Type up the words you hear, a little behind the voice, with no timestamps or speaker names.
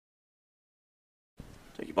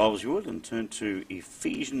Take your Bibles, you would, and turn to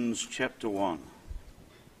Ephesians chapter 1.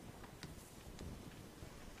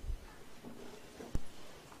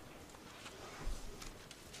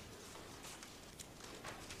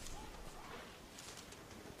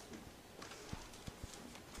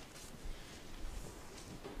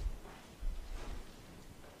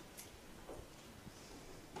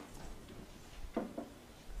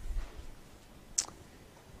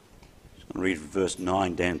 Read verse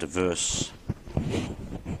 9 down to verse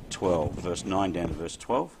 12. Verse 9 down to verse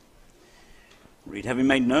 12. Read, having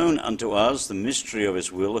made known unto us the mystery of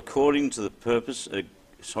his will, according to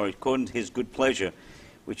his good pleasure,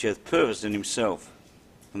 which he hath purposed in himself.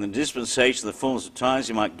 From the dispensation of the fullness of times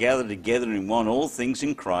he might gather together in one all things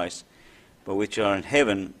in Christ, but which are in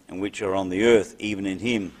heaven and which are on the earth, even in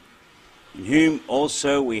him. In whom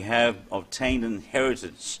also we have obtained an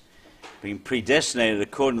inheritance, being predestinated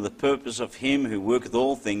according to the purpose of him who worketh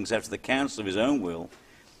all things after the counsel of his own will,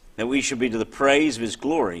 that we should be to the praise of his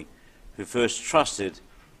glory, who first trusted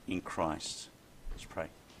in Christ. Let's pray.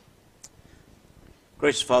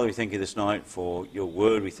 Gracious Father, we thank you this night for your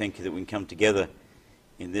word. We thank you that we can come together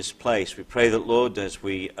in this place. We pray that, Lord, as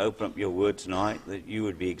we open up your word tonight, that you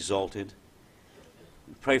would be exalted.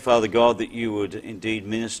 We pray, Father God, that you would indeed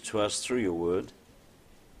minister to us through your word.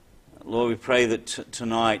 Lord, we pray that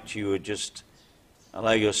tonight you would just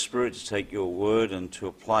allow your Spirit to take your word and to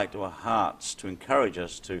apply it to our hearts, to encourage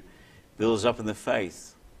us, to build us up in the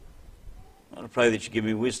faith. Lord, I pray that you give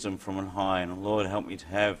me wisdom from on high, and Lord, help me to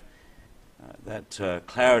have that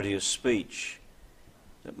clarity of speech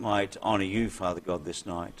that might honour you, Father God, this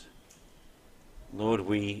night. Lord,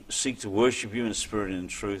 we seek to worship you in spirit and in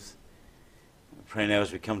truth. I pray now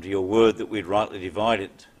as we come to your word that we'd rightly divide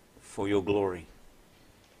it for your glory.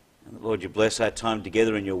 And Lord, you bless our time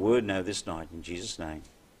together in your word now this night. In Jesus' name,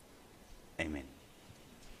 amen.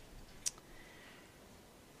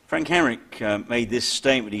 Frank Hamrick made this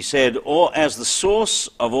statement. He said, "Or as the source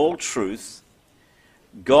of all truth,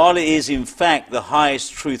 God is in fact the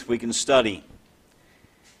highest truth we can study.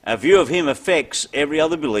 Our view of him affects every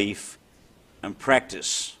other belief and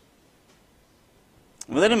practice."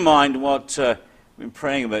 And with that in mind, what we've been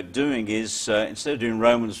praying about doing is, instead of doing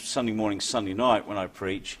Romans Sunday morning, Sunday night when I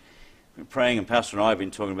preach, we're praying, and Pastor and I have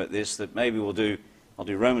been talking about this, that maybe I'll do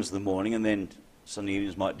Romans in the morning, and then Sunday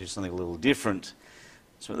evenings might do something a little different.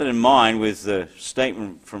 So with that in mind, with the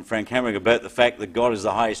statement from Frank Hamrick about the fact that God is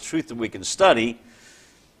the highest truth that we can study,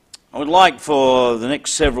 I would like for the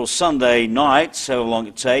next several Sunday nights, however long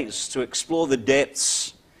it takes, to explore the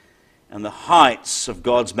depths and the heights of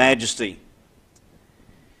God's majesty.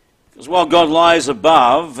 Because while God lies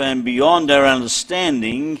above and beyond our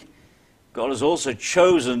understanding, God has also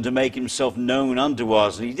chosen to make himself known unto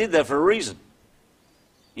us, and he did that for a reason.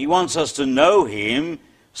 He wants us to know him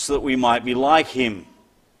so that we might be like him.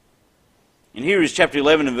 In Hebrews chapter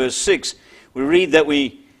 11 and verse 6, we read that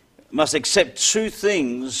we must accept two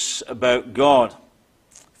things about God.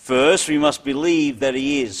 First, we must believe that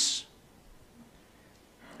he is,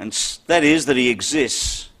 and that is that he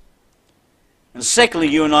exists. And secondly,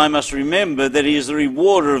 you and I must remember that he is the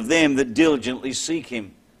rewarder of them that diligently seek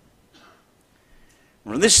him.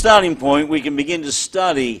 From this starting point, we can begin to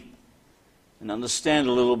study and understand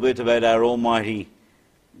a little bit about our Almighty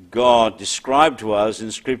God described to us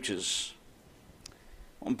in Scriptures.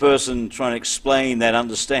 One person trying to explain that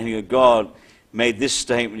understanding of God made this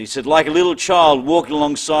statement. He said, "Like a little child walking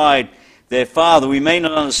alongside their father, we may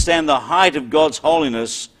not understand the height of God's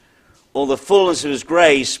holiness or the fullness of his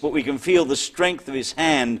grace, but we can feel the strength of his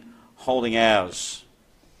hand holding ours."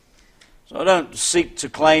 So I don't seek to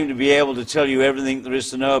claim to be able to tell you everything there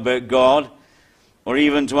is to know about God, or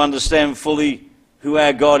even to understand fully who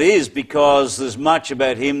our God is, because there's much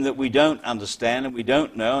about him that we don't understand and we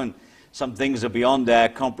don't know, and some things are beyond our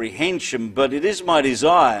comprehension. But it is my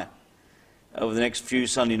desire over the next few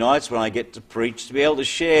Sunday nights when I get to preach to be able to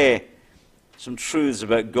share some truths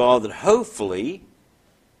about God that hopefully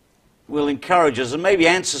will encourage us and maybe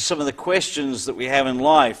answer some of the questions that we have in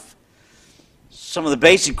life. Some of the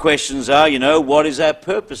basic questions are, what is our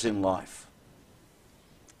purpose in life?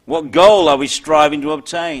 What goal are we striving to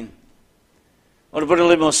obtain? Or to put it a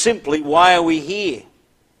little more simply, why are we here?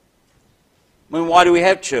 Why do we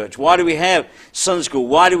have church? Why do we have Sunday school?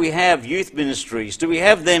 Why do we have youth ministries? Do we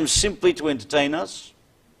have them simply to entertain us?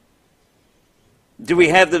 Do we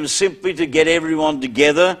have them simply to get everyone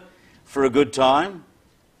together for a good time?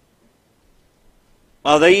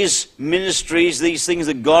 Are these ministries, these things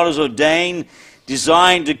that God has ordained,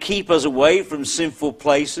 designed to keep us away from sinful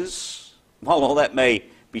places? While all that may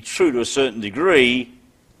be true to a certain degree,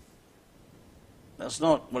 that's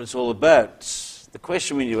not what it's all about. The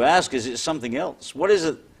question we need to ask is something else. What is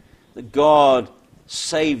it that God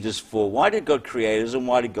saved us for? Why did God create us and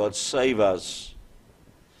why did God save us?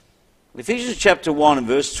 Ephesians chapter 1 and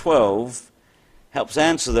verse 12 helps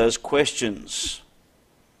answer those questions.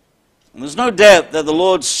 And there's no doubt that the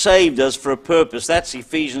Lord saved us for a purpose. That's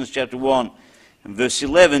Ephesians chapter 1 and verse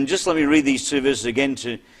 11. Just let me read these two verses again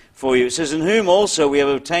for you. It says, "In whom also we have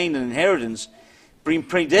obtained an inheritance, being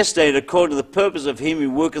predestinated according to the purpose of him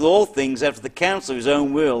who worketh all things after the counsel of his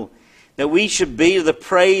own will, that we should be to the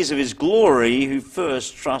praise of his glory who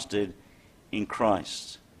first trusted in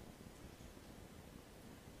Christ."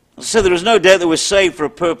 So there is no doubt that we're saved for a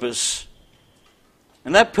purpose.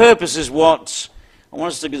 And that purpose is what I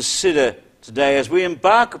want us to consider today as we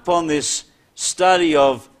embark upon this study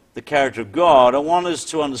of the character of God. I want us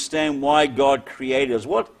to understand why God created us.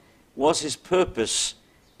 What was his purpose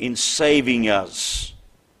in saving us?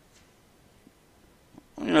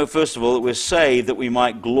 You know, first of all, that we're saved that we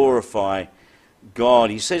might glorify God.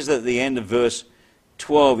 He says that at the end of verse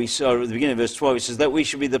 12, or at the beginning of verse 12, he says that we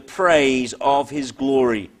should be the praise of his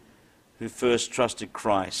glory who first trusted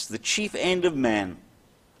Christ. The chief end of man,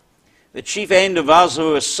 the chief end of us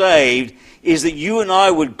who are saved, is that you and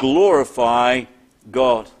I would glorify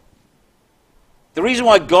God. The reason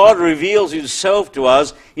why God reveals himself to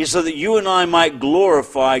us is so that you and I might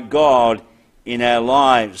glorify God in our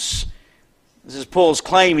lives. This is Paul's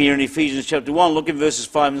claim here in Ephesians chapter 1. Look at verses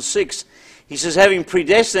 5 and 6. He says, "Having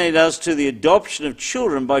predestinated us to the adoption of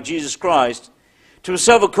children by Jesus Christ, to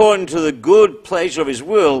himself according to the good pleasure of his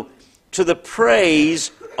will, to the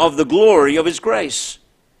praise of the glory of his grace,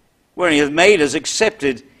 wherein he hath made us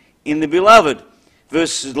accepted in the beloved."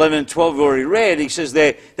 Verses 11 and 12 we've already read. He says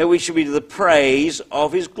there that we should be to the praise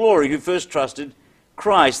of his glory who first trusted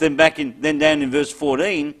Christ. Then down in verse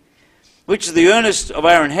 14, "which is the earnest of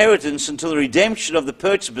our inheritance until the redemption of the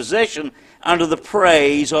purchased possession unto the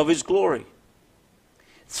praise of his glory."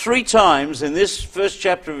 3 times in this first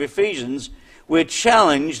chapter of Ephesians, we're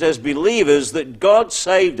challenged as believers that God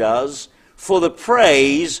saved us for the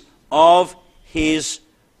praise of his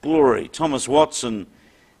glory. Thomas Watson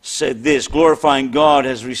said this: "Glorifying God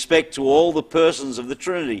has respect to all the persons of the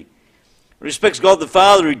Trinity. It respects God the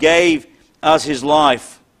Father who gave us his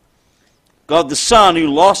life, God the Son who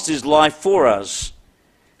lost his life for us,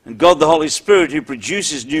 and God the Holy Spirit who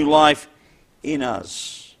produces new life in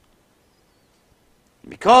us."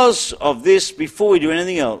 Because of this, before we do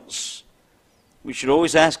anything else, we should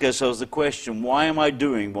always ask ourselves the question, why am I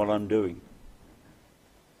doing what I'm doing?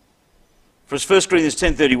 For as 1 Corinthians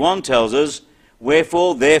 10:31 tells us,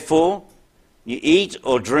 "Wherefore, therefore, you eat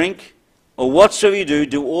or drink, or whatsoever you do,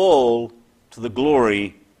 do all to the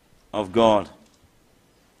glory of God."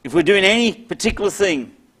 If we're doing any particular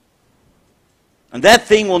thing, and that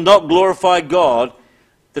thing will not glorify God,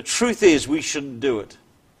 the truth is we shouldn't do it.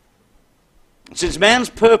 Since man's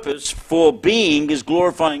purpose for being is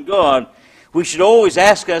glorifying God, we should always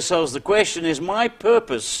ask ourselves the question, is my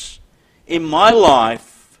purpose in my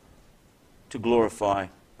life to glorify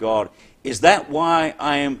God? Is that why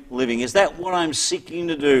I am living? Is that what I'm seeking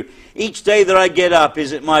to do? Each day that I get up,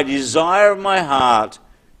 is it my desire of my heart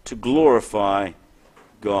to glorify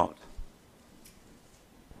God?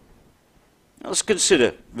 Now let's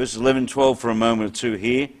consider verses 11 and 12 for a moment or two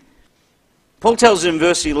here. Paul tells us in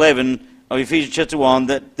verse 11 of Ephesians chapter 1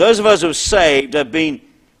 that those of us who are saved have been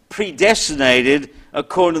predestinated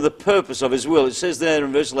according to the purpose of his will. It says there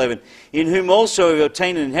in verse 11, "In whom also we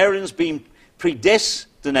obtained an inheritance, being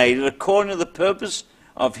predestinated according to the purpose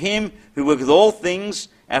of him who worketh all things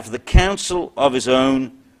after the counsel of his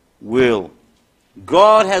own will."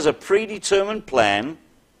 God has a predetermined plan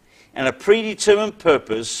and a predetermined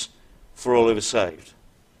purpose for all who are saved.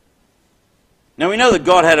 Now we know that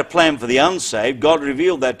God had a plan for the unsaved. God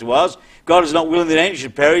revealed that to us. God is not willing that any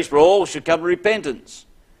should perish, but all should come to repentance.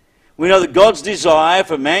 We know that God's desire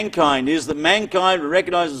for mankind is that mankind would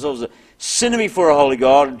recognize themselves as a sinner before a holy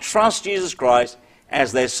God and trust Jesus Christ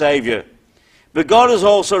as their Savior. But God has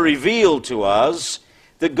also revealed to us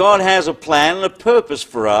that God has a plan and a purpose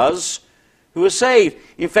for us who are saved.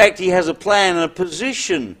 In fact, he has a plan and a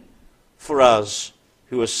position for us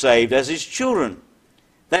who are saved as his children.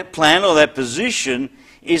 That plan or that position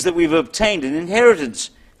is that we've obtained an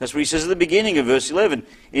inheritance. That's what he says at the beginning of verse 11.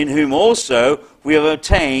 "In whom also we have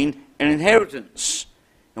obtained an inheritance."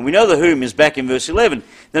 And we know the whom is back in verse 11.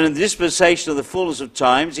 "That in the dispensation of the fullness of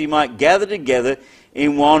times he might gather together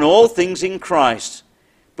in one all things in Christ,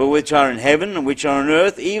 but which are in heaven and which are on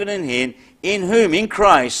earth, even in him, in whom, in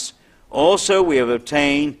Christ, also we have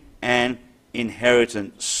obtained an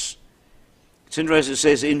inheritance." It's interesting, it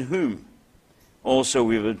says, "in whom also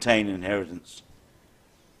we have obtained an inheritance."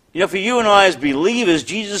 You know, for you and I as believers,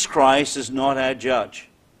 Jesus Christ is not our judge.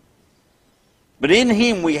 But in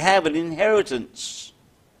him we have an inheritance.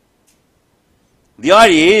 The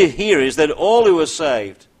idea here is that all who are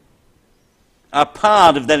saved are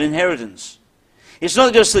part of that inheritance. It's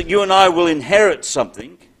not just that you and I will inherit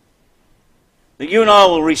something, that you and I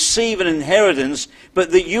will receive an inheritance,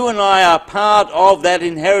 but that you and I are part of that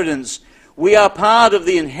inheritance. We are part of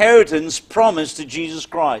the inheritance promised to Jesus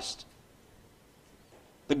Christ.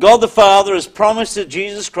 That God the Father has promised to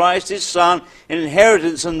Jesus Christ, his Son, an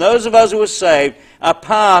inheritance, and those of us who are saved are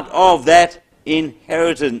part of that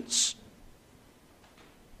inheritance.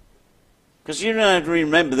 Because you don't have to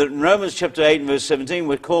remember that in Romans chapter 8 and verse 17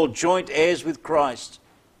 we're called joint heirs with Christ.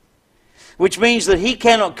 Which means that he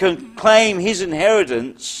cannot claim his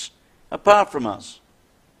inheritance apart from us.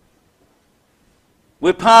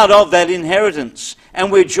 We're part of that inheritance,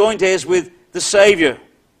 and we're joint heirs with the Saviour.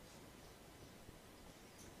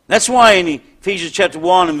 That's why in Ephesians chapter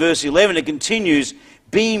 1 and verse 11 it continues,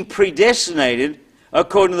 being predestinated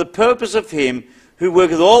according to the purpose of him who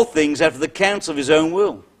worketh all things after the counsel of his own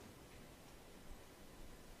will.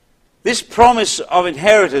 This promise of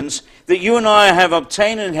inheritance, that you and I have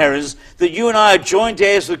obtained an inheritance, that you and I are joint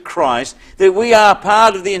heirs with Christ, that we are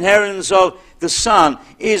part of the inheritance of the Son,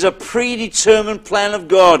 is a predetermined plan of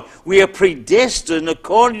God. We are predestined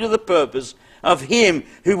according to the purpose of him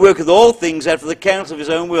who worketh all things after the counsel of his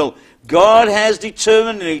own will. God has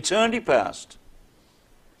determined in eternity past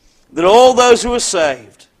that all those who are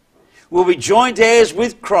saved will be joint heirs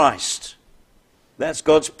with Christ. That's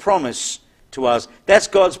God's promise to us. That's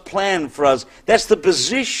God's plan for us. That's the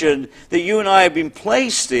position that you and I have been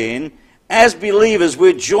placed in as believers.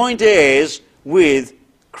 We're joint heirs with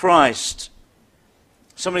Christ.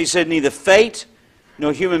 Somebody said neither fate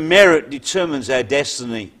nor human merit determines our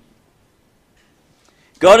destiny.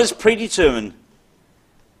 God has predetermined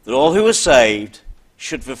that all who are saved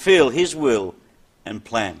should fulfill his will and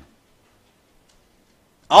plan.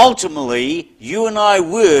 Ultimately, you and I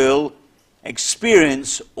will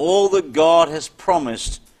experience all that God has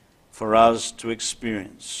promised for us to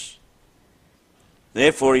experience.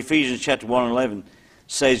 Therefore, Ephesians chapter 1 and 11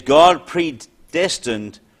 says, God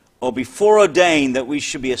predestined or before ordained that we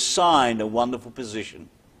should be assigned a wonderful position,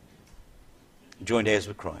 joint heirs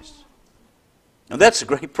with Christ. Now that's a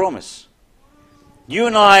great promise. You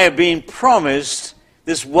and I are being promised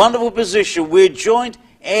this wonderful position. We're joint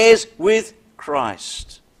heirs with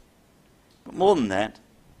Christ. But more than that,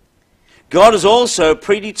 God has also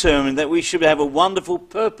predetermined that we should have a wonderful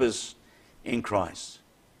purpose in Christ.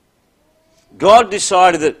 God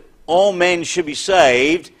decided that all men should be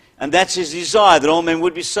saved, and that's his desire, that all men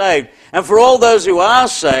would be saved. And for all those who are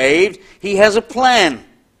saved, he has a plan,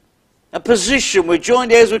 a position. We're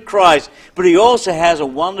joint heirs with Christ, but he also has a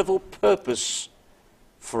wonderful purpose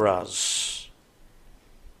for us.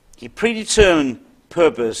 He predetermined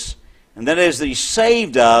purpose, and that is that he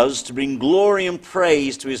saved us to bring glory and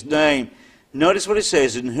praise to his name. Notice what it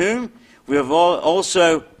says, in whom we have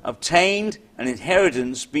also obtained an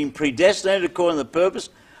inheritance, being predestinated according to the purpose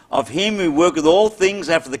of him who worketh all things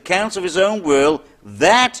after the counsel of his own will,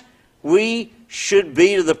 that we should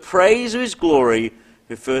be to the praise of his glory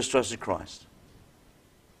who first trusted Christ.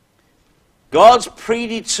 God's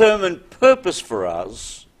predetermined purpose for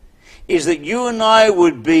us is that you and I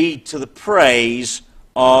would be to the praise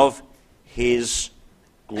of his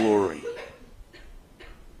glory.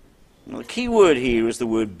 Now, the key word here is the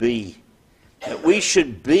word be. That we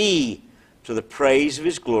should be to the praise of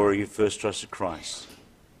his glory who first trusted Christ.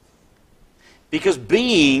 Because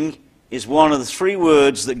being is one of the three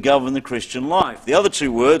words that govern the Christian life. The other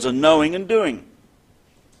two words are knowing and doing.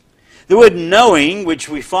 The word knowing, which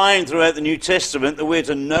we find throughout the New Testament, that we're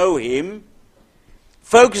to know him,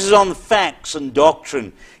 focuses on the facts and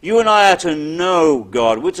doctrine. You and I are to know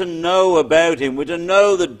God. We're to know about him. We're to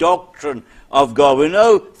know the doctrine of God. We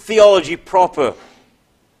know theology proper.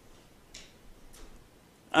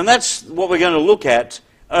 And that's what we're going to look at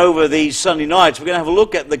over these Sunday nights. We're going to have a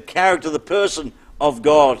look at the character, the person of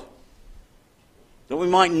God, that we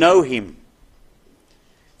might know him.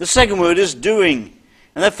 The second word is doing,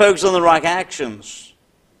 and that focuses on the right actions,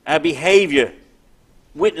 our behavior,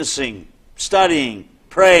 witnessing, studying,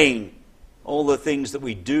 praying, all the things that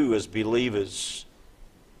we do as believers.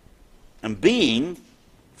 And being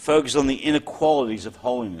focuses on the inner qualities of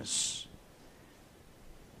holiness.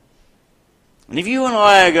 And if you and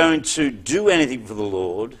I are going to do anything for the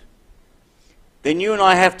Lord, then you and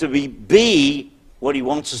I have to be what he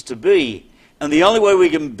wants us to be. And the only way we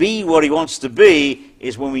can be what he wants to be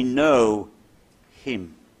is when we know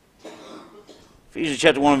him. Ephesians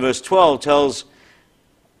chapter 1 verse 12 tells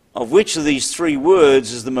of which of these three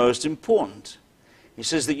words is the most important. He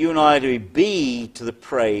says that you and I are to be to the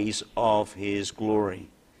praise of his glory.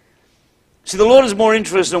 See, the Lord is more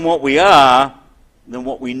interested in what we are than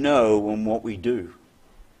what we know and what we do.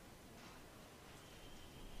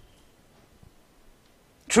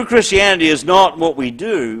 True Christianity is not what we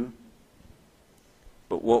do,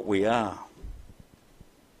 but what we are.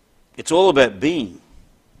 It's all about being.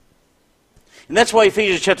 And that's why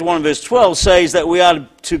Ephesians chapter 1 verse 12 says that we are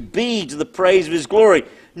to be to the praise of his glory,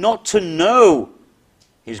 not to know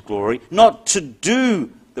his glory, not to do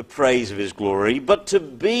the praise of his glory, but to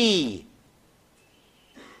be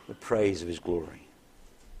the praise of his glory.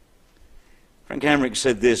 Frank Hamrick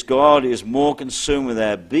said this: God is more concerned with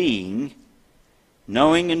our being.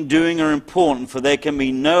 Knowing and doing are important, for there can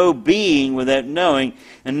be no being without knowing,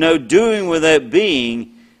 and no doing without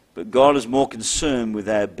being, but God is more concerned with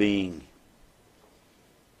our being.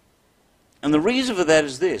 And the reason for that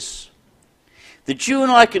is this: that you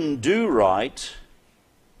and I can do right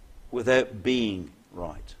without being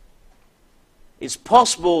right. It's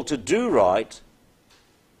possible to do right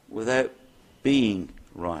without being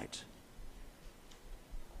right.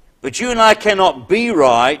 But you and I cannot be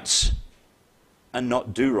right and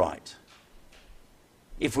not do right.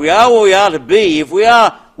 If we are what we are to be, if we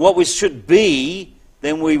are what we should be,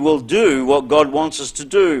 then we will do what God wants us to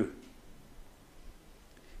do.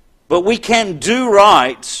 But we can do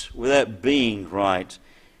right without being right.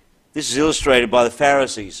 This is illustrated by the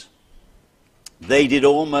Pharisees. They did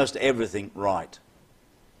almost everything right.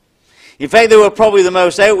 In fact, they were probably the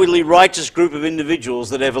most outwardly righteous group of individuals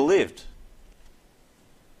that ever lived,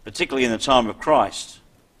 particularly in the time of Christ.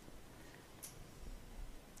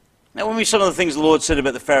 Now, when we some of the things the Lord said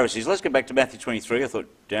about the Pharisees, let's go back to Matthew 23. I thought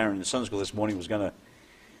Darren in the Sunday school this morning was going to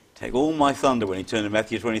take all my thunder when he turned to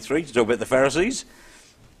Matthew 23 to talk about the Pharisees,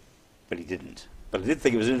 but he didn't. But I did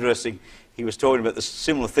think it was interesting. He was talking about the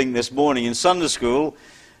similar thing this morning in Sunday school,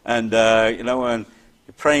 and when you're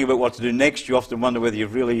praying about what to do next, you often wonder whether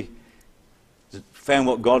you've really found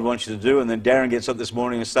what God wants you to do, and then Darren gets up this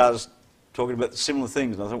morning and starts talking about similar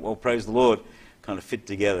things, and I thought, well, praise the Lord, kind of fit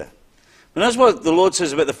together. But that's what the Lord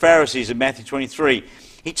says about the Pharisees in Matthew 23.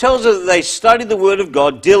 He tells us that they studied the Word of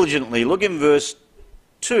God diligently. Look in verse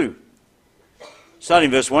 2. Starting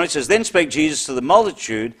in verse 1, it says, Then spake Jesus to the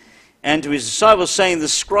multitude and to his disciples, saying, The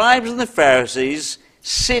scribes and the Pharisees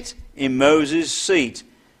sit in Moses' seat.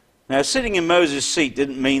 Now, sitting in Moses' seat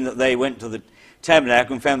didn't mean that they went to the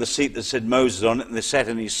tabernacle and found the seat that said Moses on it and they sat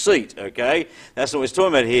in his seat, okay? That's not what he's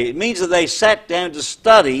talking about here. It means that they sat down to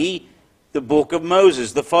study the book of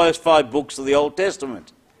Moses, the first 5 books of the Old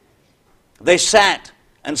Testament. They sat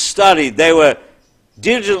and studied. They were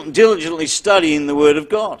diligently studying the Word of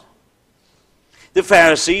God. The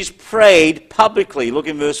Pharisees prayed publicly. Look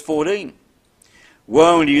in verse 14.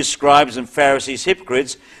 Woe unto you, scribes and Pharisees,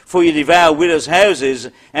 hypocrites, for you devour widows' houses,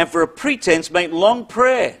 and for a pretense make long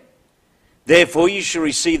prayer. Therefore you shall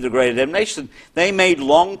receive the greater damnation. They made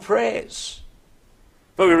long prayers.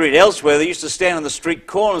 But we read elsewhere, they used to stand on the street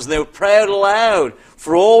corners and they would pray out aloud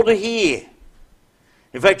for all to hear.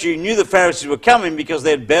 In fact, you knew the Pharisees were coming because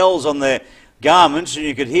they had bells on their garments and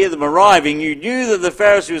you could hear them arriving. You knew that the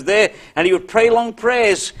Pharisee was there and he would pray long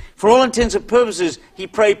prayers. For all intents and purposes, he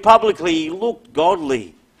prayed publicly. He looked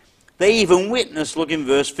godly. They even witnessed, look in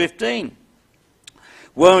verse 15.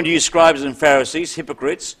 Woe unto you, scribes and Pharisees,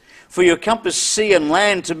 hypocrites, for you compass sea and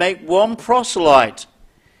land to make one proselyte.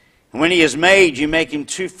 And when he is made, you make him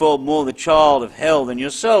twofold more the child of hell than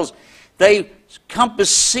yourselves. They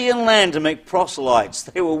compassed sea and land to make proselytes.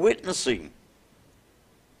 They were witnessing.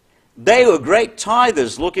 They were great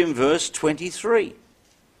tithers. Look in verse 23.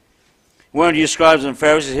 Woe unto you, scribes and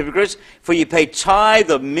Pharisees, hypocrites, for you pay tithe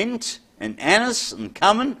of mint and anise and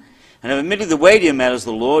cumin, and have omitted the weightier matters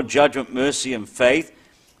of the Lord, judgment, mercy, and faith.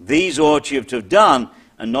 These ought you to have done,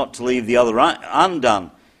 and not to leave the other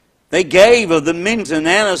undone. They gave of the mint and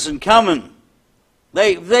anise and cumin.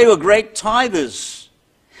 They were great tithers.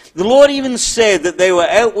 The Lord even said that they were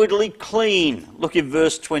outwardly clean. Look at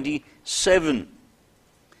verse 27.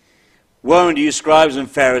 Woe unto you, scribes and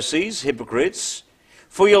Pharisees, hypocrites,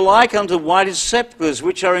 for you are like unto whited sepulchres,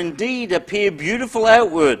 which are indeed appear beautiful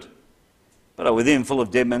outward, but are within full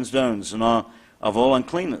of dead men's bones, and are of all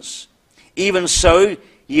uncleanness. Even so,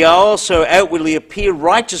 ye also outwardly appear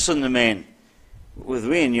righteous unto men, but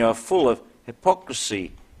within you are full of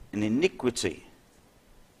hypocrisy and iniquity.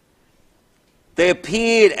 They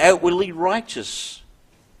appeared outwardly righteous.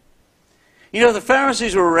 You know, if the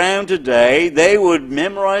Pharisees were around today, they would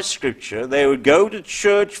memorize Scripture, they would go to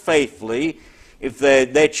church faithfully. If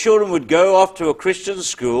their children would go off to a Christian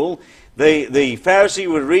school, The Pharisee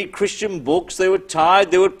would read Christian books, they would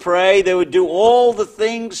tithe, they would pray, they would do all the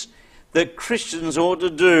things that Christians ought to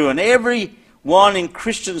do. And everyone in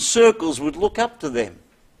Christian circles would look up to them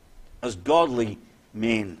as godly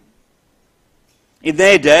men. In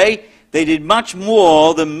their day, they did much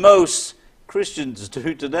more than most Christians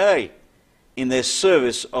do today in their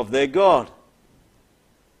service of their God.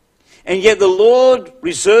 And yet the Lord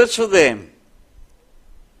reserves for them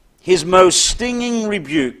His most stinging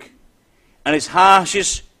rebuke and His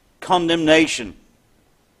harshest condemnation.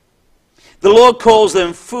 The Lord calls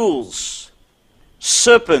them fools,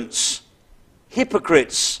 serpents,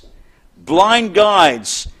 hypocrites, blind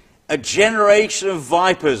guides, a generation of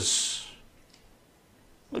vipers.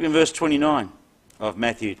 Look in verse 29 of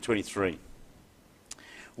Matthew 23.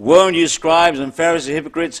 Woe unto you, scribes and Pharisees,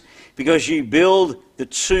 hypocrites, because you build the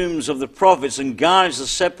tombs of the prophets and garnish the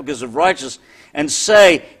sepulchres of righteous, and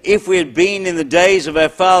say, if we had been in the days of our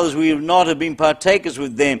fathers, we would not have been partakers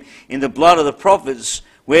with them in the blood of the prophets.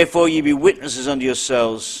 Wherefore ye be witnesses unto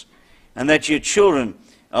yourselves, and that your children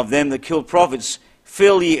of them that killed prophets,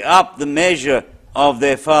 fill ye up the measure of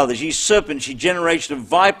their fathers. Ye serpents, ye generation of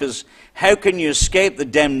vipers, how can you escape the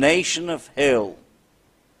damnation of hell?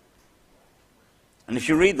 And if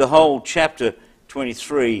you read the whole chapter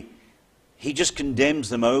 23, he just condemns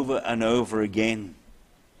them over and over again.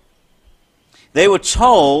 They were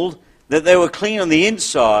told that they were clean on the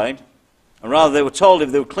inside, or rather they were told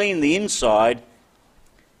if they were clean on the inside,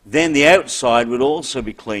 then the outside would also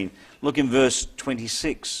be clean. Look in verse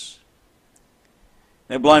 26.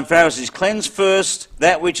 Now, blind Pharisees, cleanse first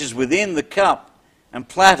that which is within the cup and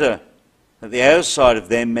platter, that the outside of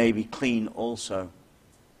them may be clean also.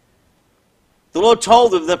 The Lord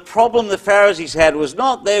told them the problem the Pharisees had was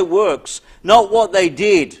not their works, not what they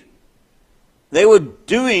did. They were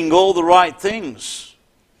doing all the right things.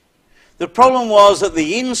 The problem was that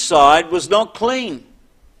the inside was not clean.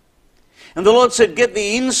 And the Lord said, get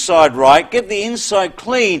the inside right, get the inside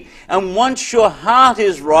clean, and once your heart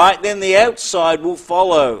is right, then the outside will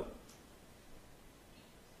follow.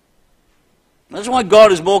 That's why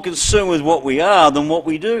God is more concerned with what we are than what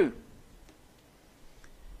we do.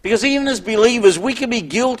 Because even as believers, we can be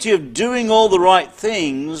guilty of doing all the right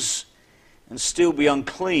things and still be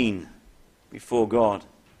unclean before God.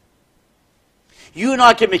 You and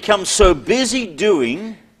I can become so busy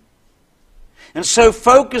doing and so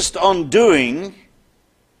focused on doing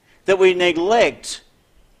that we neglect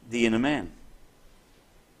the inner man.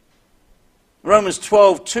 Romans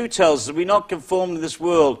 12:2 tells us that we're not conformed to this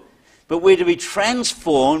world, but we're to be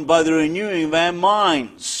transformed by the renewing of our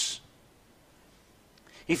minds.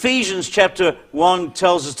 Ephesians chapter 1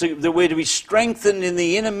 tells us that we're to be strengthened in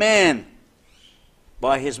the inner man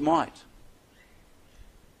by his might.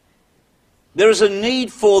 There is a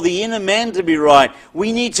need for the inner man to be right.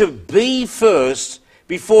 We need to be first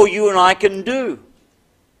before you and I can do.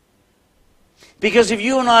 Because if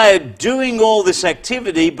you and I are doing all this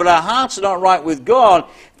activity, but our hearts are not right with God,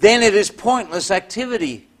 then it is pointless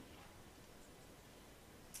activity.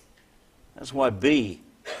 That's why B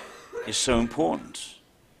is so important.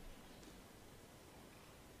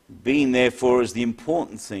 Being, therefore, is the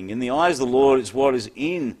important thing. In the eyes of the Lord, it's what is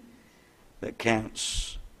in that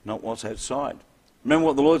counts, not what's outside. Remember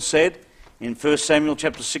what the Lord said in 1 Samuel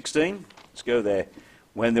chapter 16? Let's go there.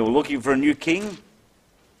 When they were looking for a new king.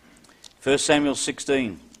 1 Samuel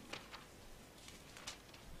 16.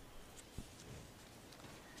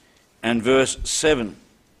 And verse 7.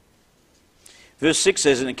 Verse 6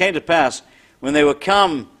 says, and it came to pass, when they were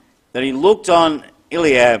come, that he looked on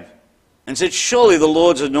Eliab, and said, surely the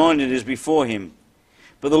Lord's anointed is before him.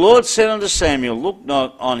 But the Lord said unto Samuel, look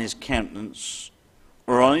not on his countenance,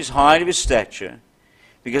 or on his height of his stature,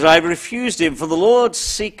 because I have refused him. For the Lord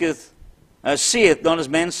seeth not as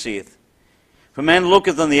man seeth. For man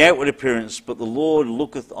looketh on the outward appearance, but the Lord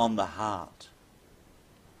looketh on the heart.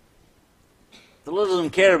 The Lord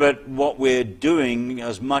doesn't care about what we're doing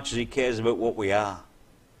as much as he cares about what we are.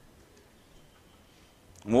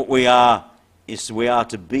 And what we are is we are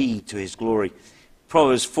to be to his glory.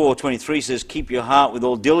 Proverbs 4:23 says, keep your heart with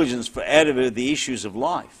all diligence, for out of it are the issues of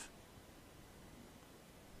life.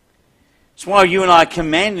 That's why you and I are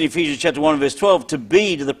commanded in Ephesians chapter 1 verse 12 to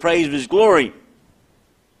be to the praise of his glory.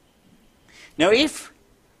 Now if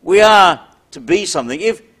we are to be something,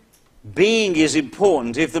 if being is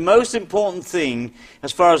important, if the most important thing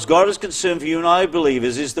as far as God is concerned for you and I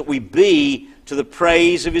believers is that we be to the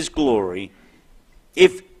praise of his glory,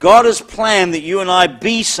 if God has planned that you and I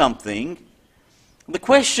be something, the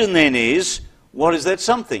question then is, what is that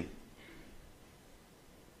something?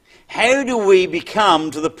 How do we become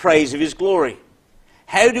to the praise of his glory?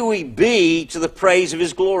 How do we be to the praise of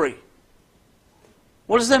his glory?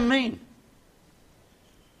 What does that mean?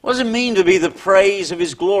 What does it mean to be the praise of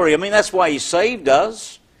His glory? I mean, that's why He saved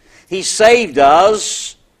us. He saved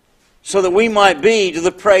us so that we might be to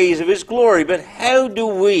the praise of His glory. But how do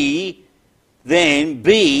we then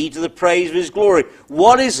be to the praise of His glory?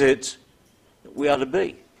 What is it that we are to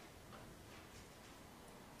be?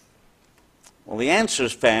 Well, the answer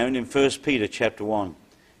is found in 1 Peter chapter 1.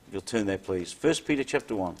 If you'll turn there, please. 1 Peter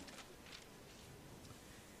chapter 1.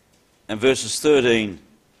 And verses 13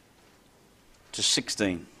 to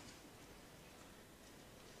 16.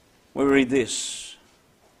 We read this.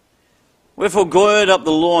 Wherefore gird up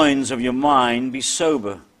the loins of your mind, be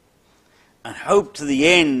sober, and hope to the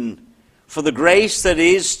end for the grace that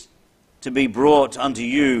is to be brought unto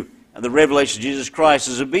you at the revelation of Jesus Christ,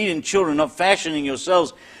 as obedient children, not fashioning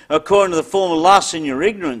yourselves according to the former lusts in your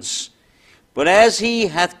ignorance, but as He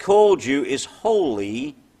hath called you is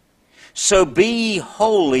holy, so be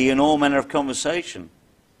holy in all manner of conversation.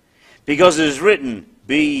 Because it is written,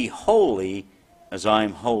 be holy as I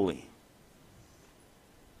am holy.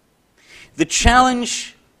 The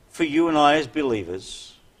challenge for you and I as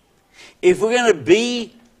believers, if we're going to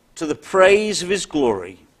be to the praise of His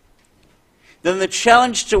glory, then the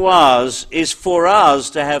challenge to us is for us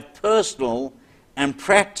to have personal and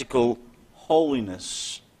practical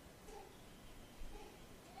holiness.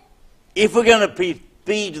 If we're going to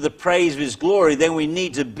be to the praise of His glory, then we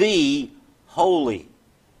need to be holy,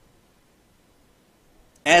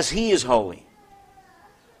 as He is holy.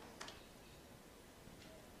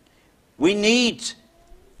 We need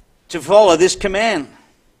to follow this command.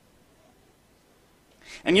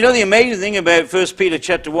 And you know the amazing thing about 1 Peter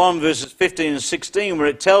chapter 1, verses 15 and 16, where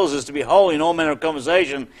it tells us to be holy in all manner of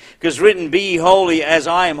conversation, because written, be ye holy as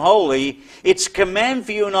I am holy, it's a command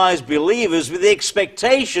for you and I as believers with the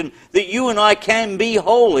expectation that you and I can be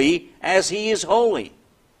holy as He is holy.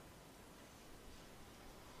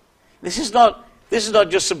 This is not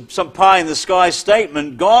just some pie-in-the-sky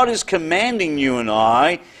statement. God is commanding you and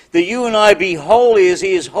I that you and I be holy as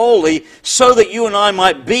He is holy, so that you and I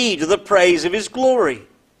might be to the praise of His glory.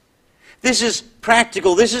 This is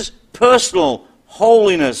practical, this is personal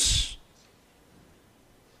holiness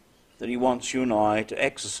that He wants you and I to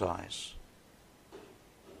exercise.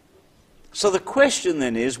 So the question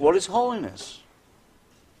then is, what is holiness?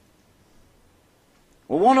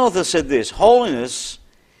 Well, one author said this: holiness,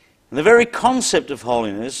 and the very concept of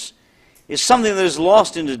holiness, is something that is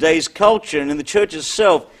lost in today's culture and in the church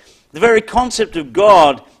itself. The very concept of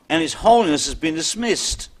God and His holiness has been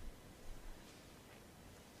dismissed.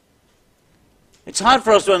 It's hard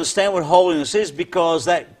for us to understand what holiness is because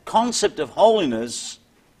that concept of holiness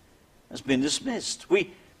has been dismissed.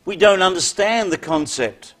 We don't understand the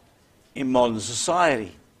concept in modern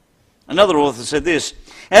society. Another author said this: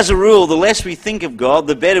 as a rule, the less we think of God,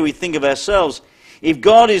 the better we think of ourselves. If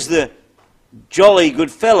God is the jolly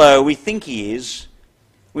good fellow we think He is,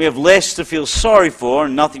 we have less to feel sorry for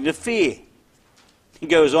and nothing to fear. He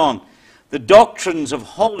goes on, the doctrines of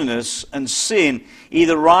holiness and sin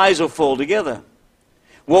either rise or fall together.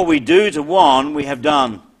 What we do to one, we have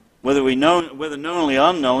done, whether knowingly or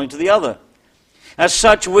unknowingly, to the other. As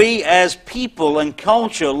such, we as people and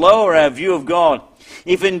culture lower our view of God,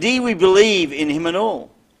 if indeed we believe in Him at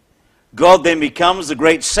all. God then becomes the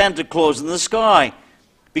great Santa Claus in the sky.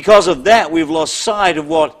 Because of that, we've lost sight of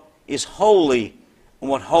what is holy and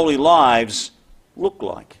what holy lives look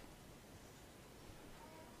like.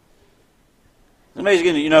 It's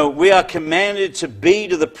amazing, you know, we are commanded to be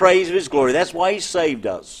to the praise of His glory. That's why He saved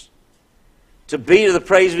us. To be to the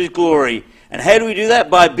praise of His glory. And how do we do that?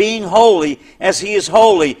 By being holy as He is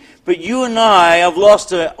holy. But you and I have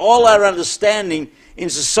lost all our understanding in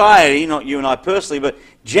society, not you and I personally, but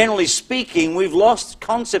generally speaking, we've lost the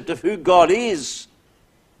concept of who God is.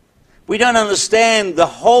 We don't understand the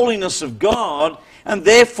holiness of God, and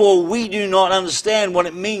therefore we do not understand what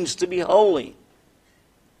it means to be holy.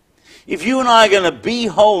 If you and I are going to be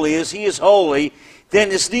holy as He is holy, then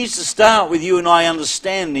this needs to start with you and I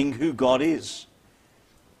understanding who God is.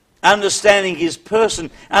 Understanding His person,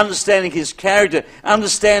 understanding His character,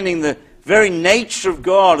 understanding the very nature of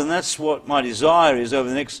God. And that's what my desire is over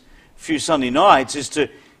the next few Sunday nights, is to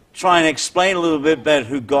try and explain a little bit about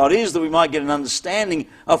who God is, that we might get an understanding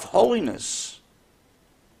of holiness.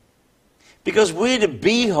 Because we're to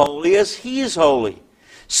be holy as He is holy.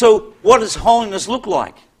 So what does holiness look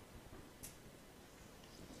like?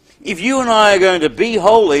 If you and I are going to be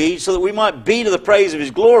holy so that we might be to the praise of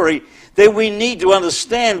His glory, then we need to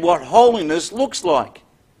understand what holiness looks like.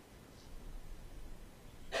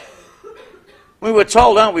 We were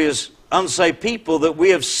told, aren't we, as unsaved people, that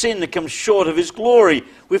we have sinned and come short of His glory.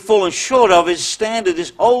 We've fallen short of His standard,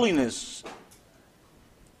 His holiness.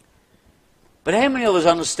 But how many of us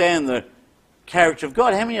understand the character of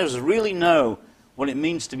God? How many of us really know what it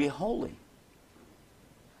means to be holy?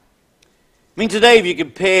 I mean, today if you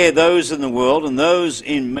compare those in the world and those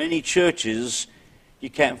in many churches, you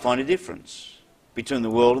can't find a difference between the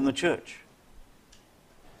world and the church.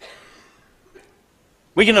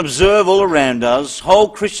 We can observe all around us whole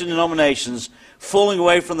Christian denominations falling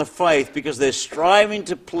away from the faith because they're striving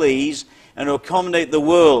to please and to accommodate the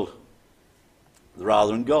world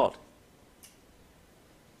rather than God.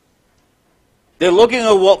 They're looking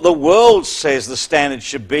at what the world says the standard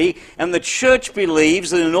should be, and the church believes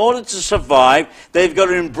that in order to survive, they've got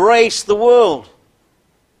to embrace the world.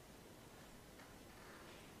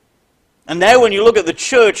 And now when you look at the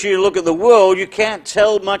church, you look at the world, you can't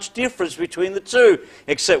tell much difference between the two,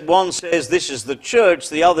 except one says this is the church,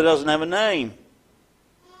 the other doesn't have a name.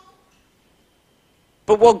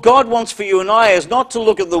 But what God wants for you and I is not to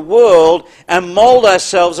look at the world and mold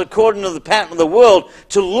ourselves according to the pattern of the world,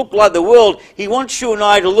 to look like the world. He wants you and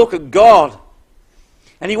I to look at God.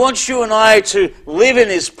 And He wants you and I to live in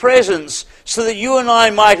His presence so that you and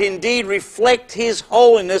I might indeed reflect His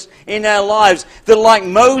holiness in our lives. That like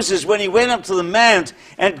Moses when he went up to the mount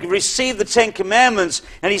and received the Ten Commandments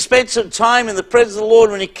and he spent some time in the presence of the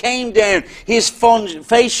Lord, when he came down, his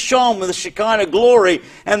face shone with the Shekinah glory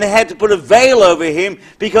and they had to put a veil over him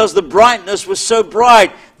because the brightness was so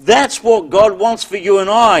bright. That's what God wants for you and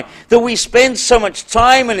I. That we spend so much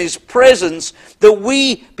time in His presence that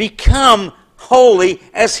we become holy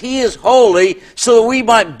as He is holy, so that we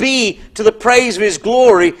might be to the praise of His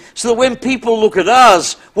glory, so that when people look at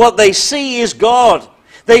us, what they see is God.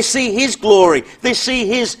 They see His glory. They see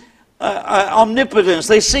His omnipotence.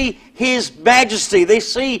 They see His majesty. They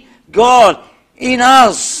see God in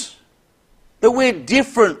us. That we're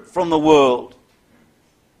different from the world.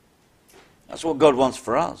 That's what God wants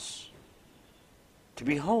for us. To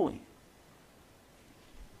be holy.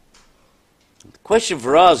 The question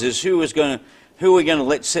for us is who are we going to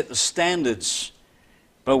let set the standards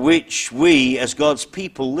by which we as God's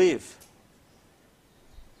people live?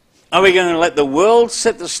 Are we going to let the world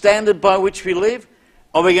set the standard by which we live?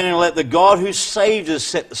 Or are we going to let the God who saved us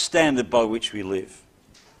set the standard by which we live?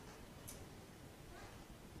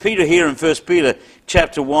 Peter here in 1 Peter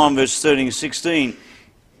chapter 1 verse 13 and 16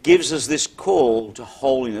 gives us this call to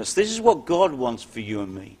holiness. This is what God wants for you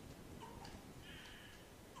and me.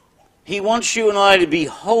 He wants you and I to be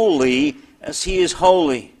holy as He is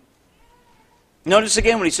holy. Notice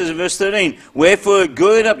again what he says in verse 13. Wherefore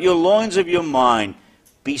gird up your loins of your mind,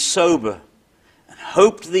 be sober, and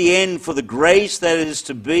hope to the end for the grace that is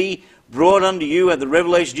to be brought unto you at the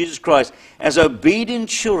revelation of Jesus Christ, as obedient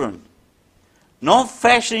children, not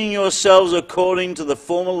fashioning yourselves according to the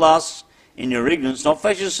former lusts in your ignorance, not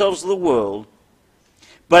fashioning yourselves to the world,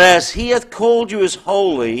 but as He hath called you as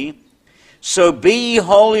holy, so be ye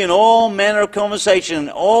holy in all manner of conversation, in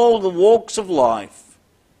all the walks of life,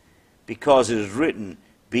 because it is written,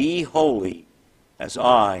 be ye holy, as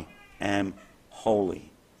I am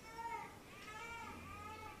holy.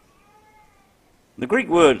 The Greek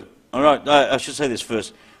word, all right, I should say this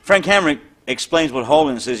first. Frank Hamrick explains what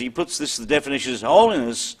holiness is. He puts this the definition as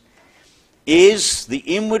holiness is the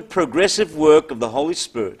inward progressive work of the Holy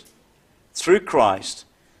Spirit through Christ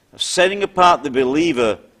of setting apart the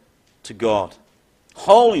believer to God.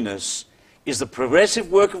 Holiness is the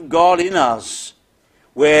progressive work of God in us,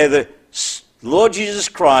 where the Lord Jesus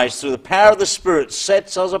Christ, through the power of the Spirit,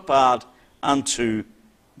 sets us apart unto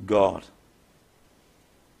God.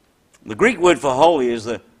 The Greek word for holy is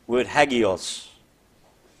the word hagios.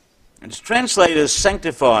 And it's translated as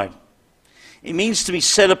sanctified. It means to be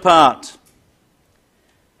set apart.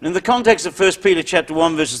 And in the context of 1 Peter chapter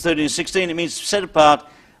 1, verses 13 and 16, it means set apart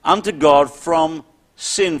unto God from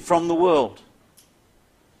sin, from the world.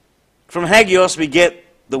 From hagios we get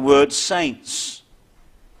the word saints,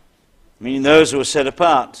 meaning those who are set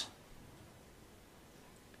apart.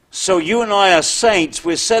 So you and I are saints,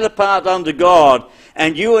 we're set apart unto God,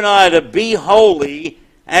 and you and I are to be holy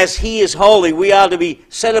as He is holy. We are to be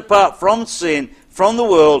set apart from sin, from the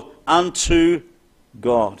world, unto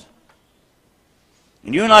God.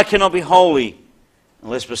 And you and I cannot be holy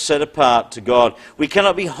unless we're set apart to God. We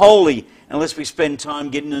cannot be holy unless we spend time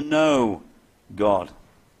getting to know God.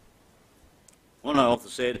 One author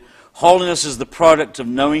said, holiness is the product of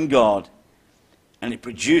knowing God, and it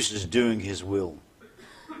produces doing His will.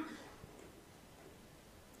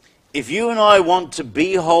 If you and I want to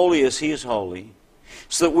be holy as He is holy,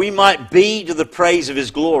 so that we might be to the praise of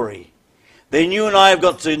His glory, then you and I have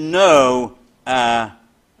got to know our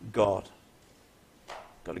God.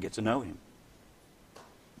 Got to get to know Him.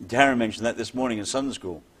 Darren mentioned that this morning in Sunday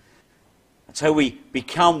school. That's how we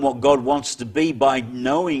become what God wants to be, by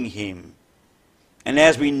knowing Him. And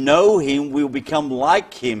as we know Him, we will become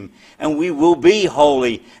like Him, and we will be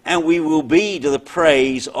holy, and we will be to the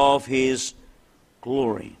praise of His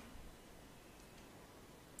glory.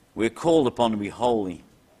 We're called upon to be holy,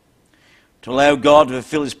 to allow God to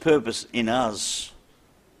fulfill His purpose in us.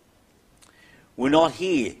 We're not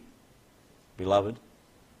here, beloved,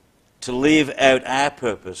 to live out our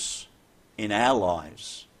purpose in our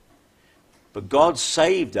lives. But God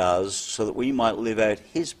saved us so that we might live out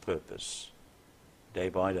His purpose day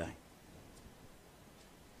by day.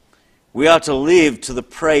 We are to live to the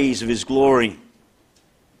praise of His glory.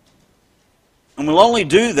 And we'll only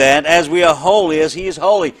do that as we are holy, as He is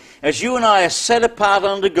holy. As you and I are set apart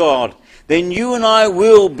unto God, then you and I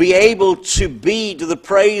will be able to be to the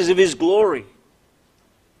praise of His glory.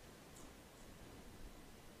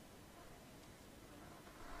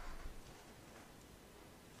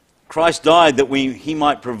 Christ died that He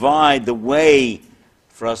might provide the way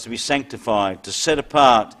for us to be sanctified, to set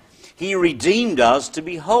apart. He redeemed us to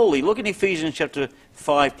be holy. Look at Ephesians chapter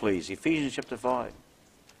 5, please. Ephesians chapter 5.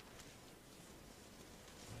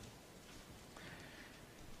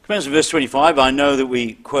 Commence with verse 25. I know that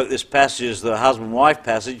we quote this passage as the husband-wife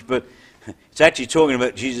passage, but it's actually talking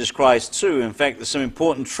about Jesus Christ too. In fact, there's some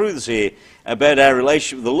important truths here about our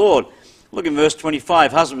relationship with the Lord. Look in verse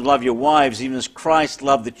 25. Husbands, love your wives, even as Christ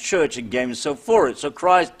loved the church and gave Himself for it. So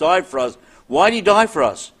Christ died for us. Why did He die for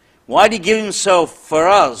us? Why did He give Himself for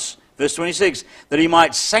us? Verse 26. That He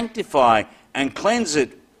might sanctify and cleanse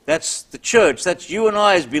it. That's the church. That's you and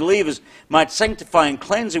I as believers. Might sanctify and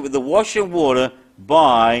cleanse it with the washing of water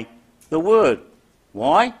by the word.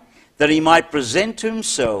 Why? That He might present to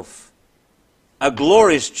Himself a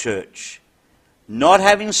glorious church, not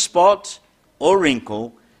having spot or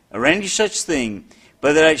wrinkle or any such thing,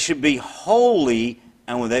 but that it should be holy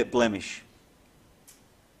and without blemish.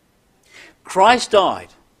 Christ died,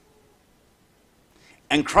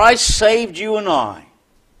 and Christ saved you and I,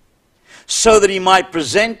 so that He might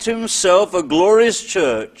present to Himself a glorious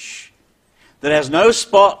church that has no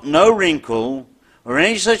spot, no wrinkle, or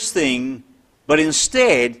any such thing, but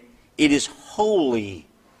instead it is holy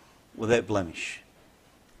without blemish.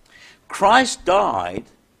 Christ died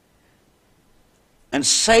and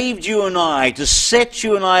saved you and I to set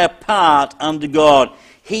you and I apart unto God.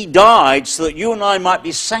 He died so that you and I might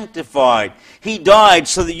be sanctified. He died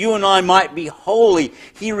so that you and I might be holy.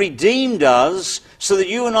 He redeemed us so that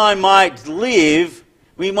you and I might live,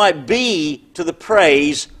 we might be to the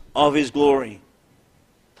praise of His glory.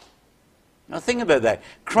 Now think about that.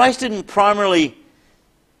 Christ didn't primarily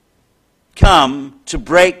come to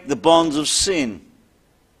break the bonds of sin.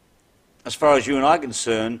 As far as you and I are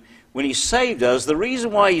concerned, when He saved us, the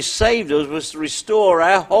reason why He saved us was to restore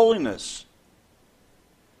our holiness.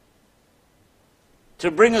 To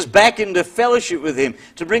bring us back into fellowship with Him,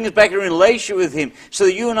 to bring us back in relationship with Him, so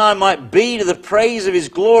that you and I might be to the praise of His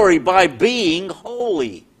glory by being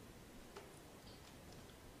holy.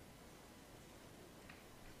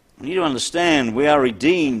 We need to understand we are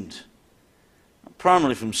redeemed, not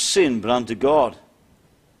primarily from sin, but unto God.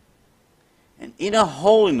 And inner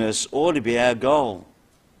holiness ought to be our goal.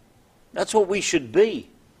 That's what we should be.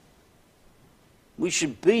 We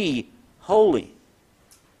should be holy.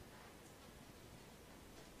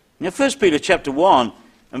 Now 1 Peter chapter 1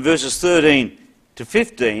 and verses 13 to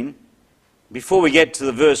 15, before we get to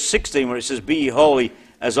the verse 16 where it says, "Be ye holy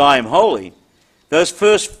as I am holy," those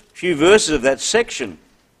first few verses of that section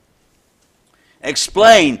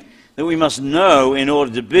explain that we must know in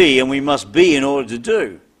order to be, and we must be in order to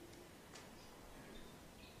do.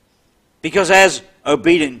 Because as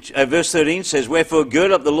obedient, verse 13 says, "Wherefore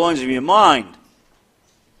gird up the loins of your mind."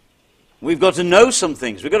 We've got to know some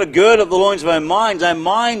things. We've got to gird up the loins of our minds. Our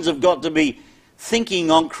minds have got to be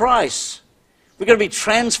thinking on Christ. We've got to be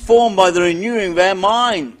transformed by the renewing of our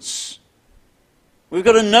minds. We've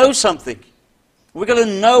got to know something. We've got to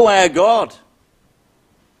know our God.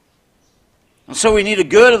 And so we need to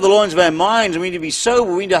gird up the loins of our minds, and we need to be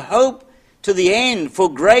sober. We need to hope to the end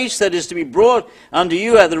for grace that is to be brought unto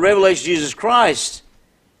you at the revelation of Jesus Christ.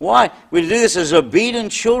 Why? We're to do this as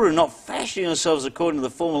obedient children, not fashioning ourselves according to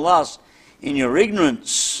the former lust in your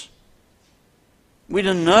ignorance. We're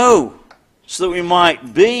to know so that we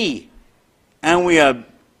might be, and we are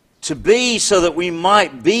to be so that we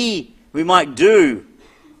might be, we might do,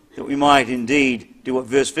 that we might indeed do what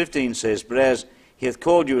verse 15 says. But as He hath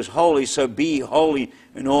called you as holy, so be holy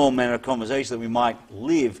in all manner of conversation, that we might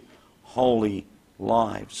live holy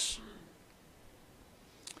lives.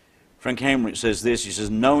 Frank Hamrick says this, he says,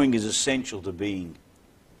 knowing is essential to being.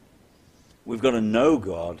 We've got to know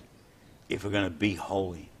God if we're going to be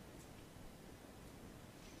holy.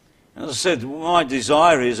 As I said, my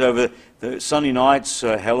desire is over the Sunday nights,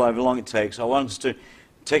 however long it takes, I want us to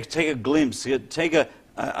take a glimpse,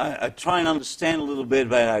 try and understand a little bit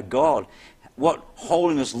about our God, what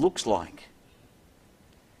holiness looks like.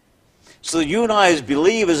 So that you and I as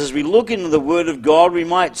believers, as we look into the Word of God, we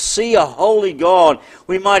might see a holy God.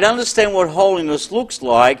 We might understand what holiness looks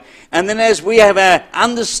like. And then as we have our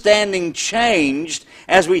understanding changed,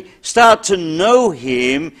 as we start to know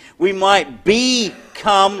Him, we might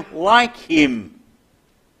become like Him.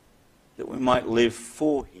 That we might live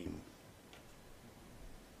for Him.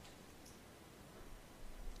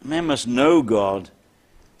 A man must know God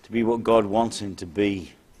to be what God wants him to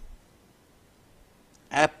be.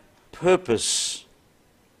 Our purpose,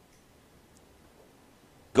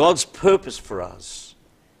 God's purpose for us,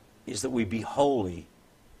 is that we be holy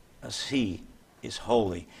as He is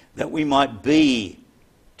holy, that we might be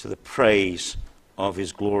to the praise of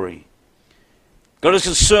His glory. God is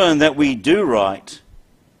concerned that we do right,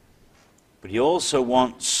 but He also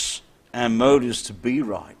wants our motives to be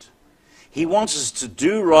right. He wants us to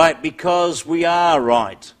do right because we are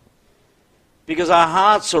right, because our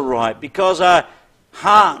hearts are right, because our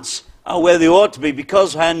hearts are where they ought to be,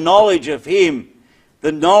 because our knowledge of Him,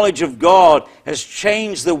 the knowledge of God, has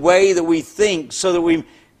changed the way that we think, so that we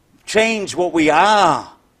change what we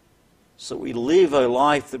are, so that we live a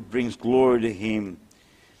life that brings glory to Him.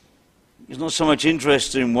 He's not so much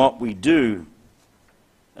interested in what we do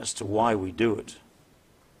as to why we do it.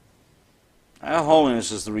 Our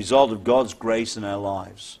holiness is the result of God's grace in our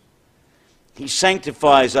lives. He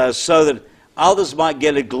sanctifies us so that others might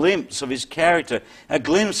get a glimpse of His character, a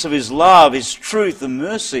glimpse of His love, His truth and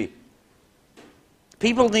mercy.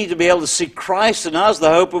 People need to be able to see Christ in us,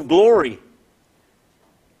 the hope of glory.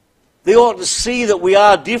 They ought to see that we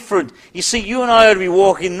are different. You see, you and I ought to be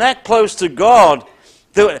walking that close to God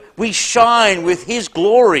that we shine with His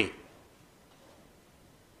glory.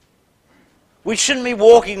 We shouldn't be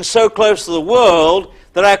walking so close to the world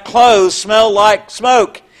that our clothes smell like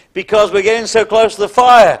smoke because we're getting so close to the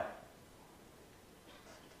fire.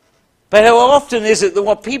 But how often is it that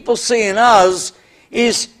what people see in us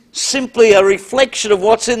is simply a reflection of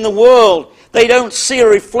what's in the world? They don't see a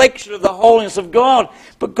reflection of the holiness of God.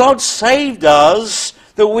 But God saved us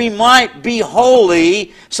that we might be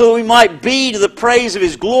holy, so that we might be to the praise of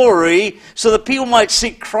His glory, so that people might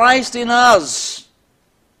see Christ in us,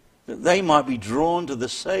 that they might be drawn to the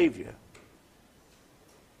Savior.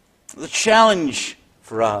 The challenge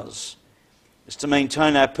for us is to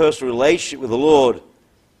maintain our personal relationship with the Lord,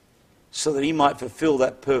 so that He might fulfill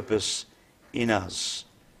that purpose in us,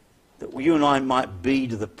 that you and I might be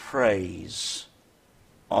to the praise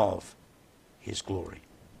of His glory.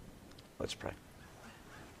 Let's pray.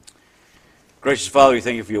 Gracious Father, we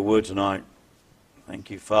thank You for Your word tonight.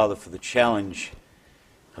 Thank You, Father, for the challenge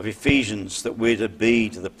of Ephesians, that we're to be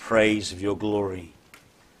to the praise of Your glory.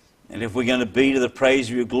 And if we're going to be to the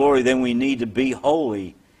praise of Your glory, then we need to be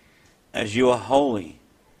holy as You are holy.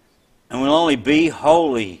 And we'll only be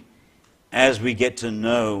holy as we get to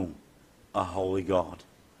know a holy God.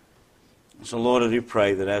 So Lord, I do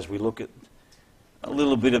pray that as we look at a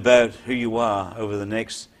little bit about who You are over the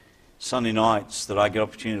next Sunday nights that I get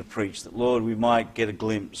opportunity to preach, that Lord, we might get a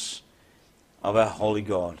glimpse of our holy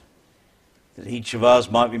God, that each of us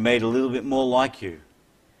might be made a little bit more like You,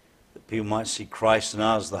 that people might see Christ in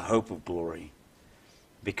us, the hope of glory,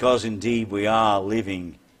 because indeed we are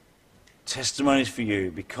living testimonies for You,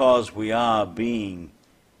 because we are being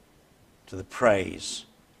to the praise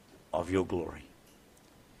of Your glory.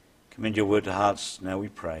 Commend Your word to hearts now, we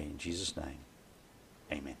pray, in Jesus' name.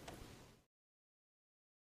 Amen.